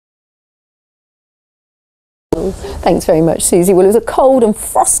Thanks very much, Susie. Well, it was a cold and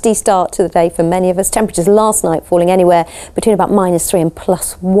frosty start to the day for many of us. Temperatures last night falling anywhere between about -3 and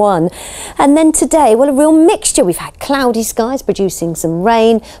 +1. And then today, well, a real mixture. We've had cloudy skies producing some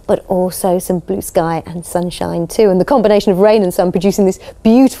rain, but also some blue sky and sunshine too. And the combination of rain and sun producing this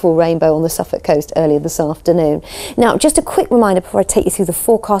beautiful rainbow on the Suffolk coast earlier this afternoon. Now, just a quick reminder before I take you through the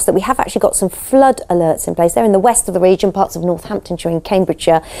forecast that we have actually got some flood alerts in place. They're in the west of the region, parts of Northamptonshire and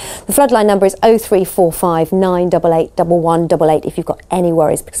Cambridgeshire. The floodline number is 0345 988 1188 if you've got any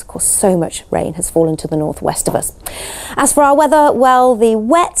worries, because of course so much rain has fallen to the northwest of us. As for our weather, well, the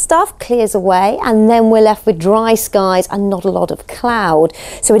wet stuff clears away and then we're left with dry skies and not a lot of cloud.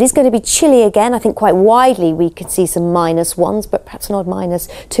 So it is going to be chilly again. I think quite widely we could see some -1s, but perhaps not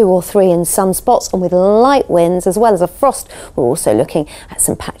 -2 or 3 in some spots, and with light winds as well as a frost, we're also looking at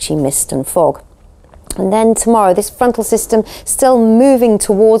some patchy mist and fog. And then tomorrow, this frontal system still moving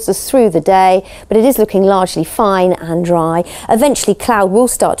towards us through the day, but it is looking largely fine and dry. Eventually, cloud will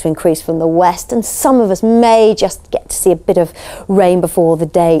start to increase from the west, and some of us may just get to see a bit of rain before the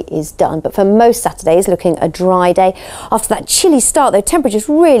day is done. But for most Saturday, it's looking a dry day. After that chilly start, though, temperatures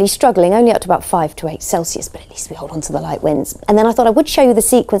really struggling, only up to about 5 to 8 Celsius, but at least we hold on to the light winds. And then I thought I would show you the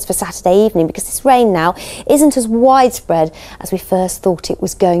sequence for Saturday evening, because this rain now isn't as widespread as we first thought it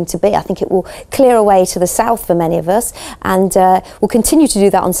was going to be. I think it will clear away to the south for many of us, and we'll continue to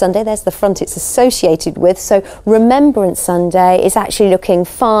do that on Sunday. There's the front it's associated with. So Remembrance Sunday is actually looking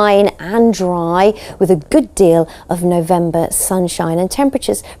fine and dry with a good deal of November sunshine, and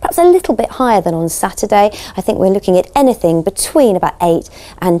temperatures perhaps a little bit higher than on Saturday. I think we're looking at anything between about 8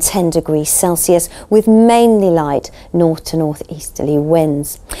 and 10 degrees Celsius, with mainly light north to northeasterly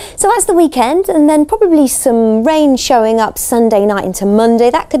winds. So that's the weekend, and then probably some rain showing up Sunday night into Monday.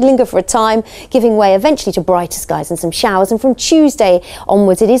 That could linger for a time, giving way eventually to brighter skies and some showers. And from Tuesday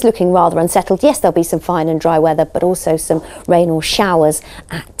onwards, it is looking rather unsettled. Yes, there'll be some fine and dry weather, but also some rain or showers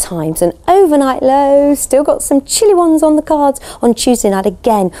at times. And overnight lows, still got some chilly ones on the cards on Tuesday night.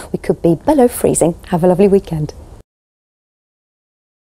 Again, we could be below freezing. Have a lovely weekend.